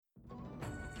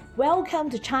Welcome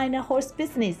to China Horse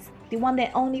Business, the one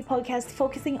and only podcast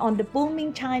focusing on the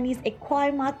booming Chinese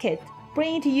equine market.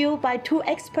 Bringing to you by two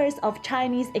experts of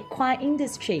Chinese equine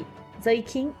industry, Zoe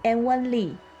King and Wen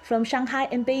Li, from Shanghai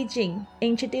and Beijing,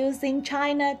 introducing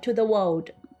China to the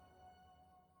world.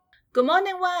 Good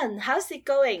morning, Wen. How's it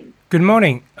going? Good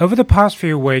morning. Over the past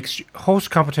few weeks, horse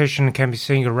competition can be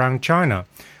seen around China.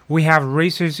 We have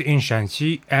races in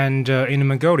Shanxi and in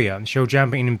Mongolia, show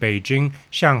jumping in Beijing,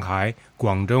 Shanghai,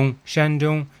 Guangdong,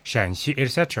 Shandong, Shanxi,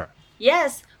 etc.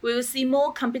 Yes, we will see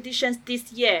more competitions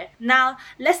this year. Now,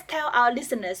 let's tell our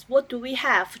listeners what do we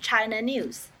have for China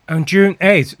news. On June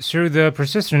 8th, through the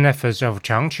persistent efforts of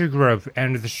Changqi Group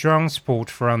and the strong support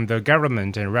from the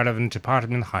government and relevant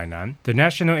department in Hainan, the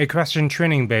National Equestrian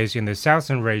Training Base in the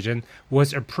southern region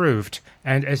was approved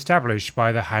and established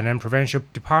by the Hainan Provincial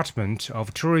Department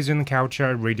of Tourism,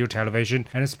 Culture, Radio, Television,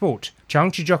 and Sport.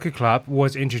 Changqi Jockey Club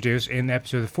was introduced in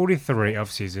episode 43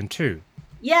 of Season 2.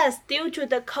 Yes, due to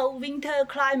the cold winter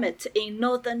climate in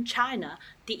northern China,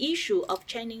 the issue of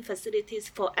training facilities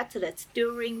for athletes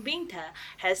during winter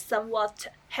has somewhat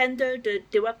hindered the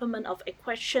development of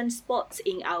equestrian sports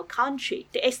in our country.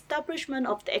 The establishment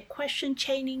of the equestrian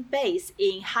training base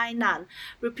in Hainan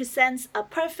represents a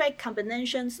perfect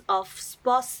combination of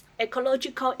sports,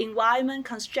 ecological environment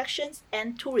constructions,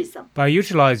 and tourism. By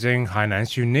utilizing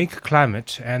Hainan's unique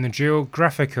climate and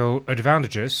geographical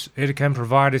advantages, it can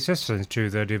provide assistance to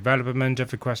the development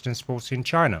of equestrian sports in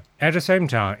China. At the same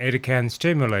time, it can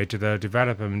stimulate the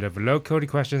development of local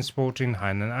equestrian sport in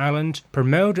Hainan Island,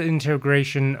 promote the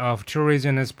integration of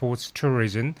tourism and sports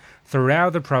tourism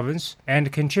throughout the province,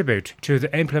 and contribute to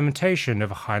the implementation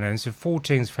of Hainan's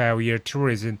 14th five-year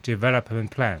tourism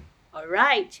development plan. All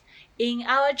right. In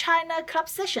our China Club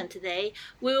session today,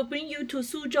 we will bring you to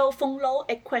Suzhou Fonlleau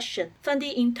Equestrian,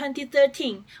 founded in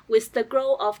 2013 with the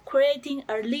goal of creating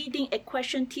a leading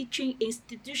equestrian teaching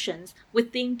institution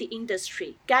within the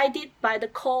industry. Guided by the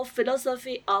core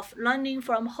philosophy of learning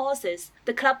from horses,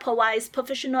 the club provides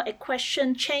professional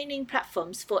equestrian training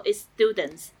platforms for its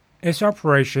students. Its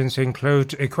operations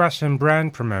include equestrian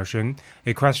brand promotion,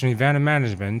 equestrian event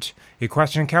management,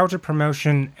 equestrian culture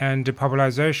promotion and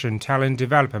popularization talent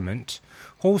development,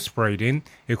 horse breeding,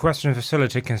 equestrian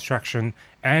facility construction,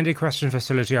 and equestrian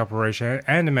facility operation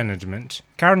and management.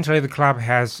 Currently, the club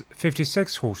has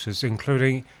 56 horses,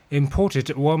 including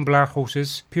imported warm-blood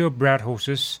horses, purebred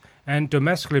horses, and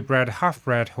domestically bred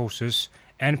half-bred horses,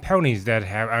 and ponies that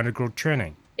have undergone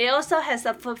training. It also has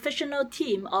a professional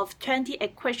team of 20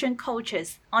 equestrian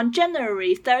coaches. On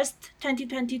January 3rd,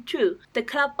 2022, the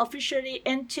club officially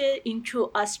entered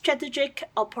into a strategic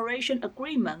operation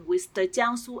agreement with the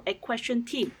Jiangsu equestrian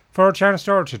team. For our China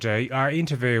Story today, I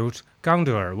interviewed Gang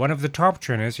De, one of the top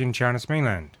trainers in China's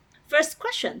mainland. First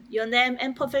question, your name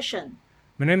and profession.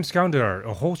 My name is Gang De,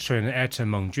 a horse trainer at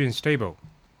Mengjun Stable.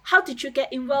 How did you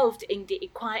get involved in the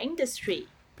equine industry?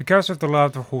 Because of the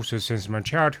love of horses since my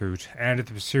childhood and the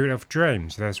pursuit of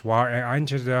dreams, that's why I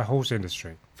entered the horse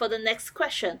industry. For the next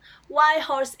question, why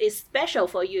horse is special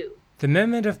for you? The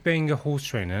moment of being a horse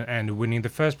trainer and winning the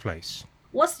first place.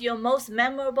 What's your most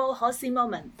memorable horsey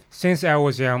moment? Since I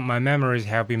was young, my memories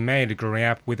have been made growing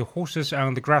up with the horses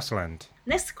on the grassland.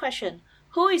 Next question,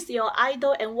 who is your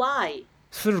idol and why?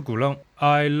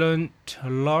 I learned a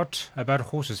lot about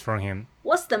horses from him.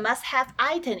 What's the must-have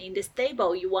item in the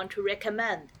stable you want to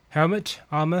recommend? Helmet,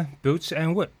 armor, boots,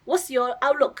 and whip. What's your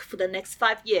outlook for the next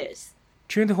 5 years?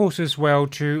 Train the horses well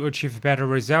to achieve better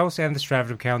results and strive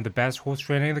to become the best horse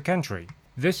trainer in the country.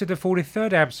 This is the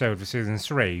 43rd episode of Season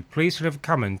 3. Please leave a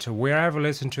comment wherever you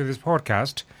listen to this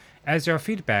podcast, as your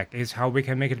feedback is how we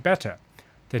can make it better.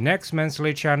 The next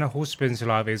monthly China Horse Business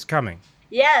Live is coming.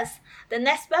 Yes, the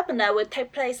next webinar will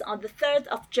take place on the 3rd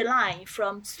of July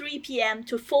from 3 p.m.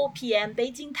 to 4 p.m.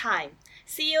 Beijing time.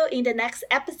 See you in the next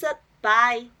episode.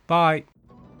 Bye. Bye.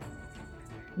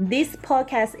 This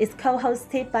podcast is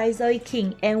co-hosted by Zoe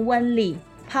King and Wen Li,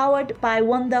 powered by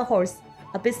Wonder Horse,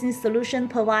 a business solution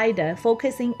provider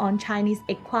focusing on Chinese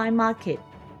equine market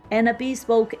and a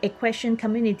bespoke equestrian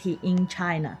community in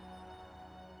China.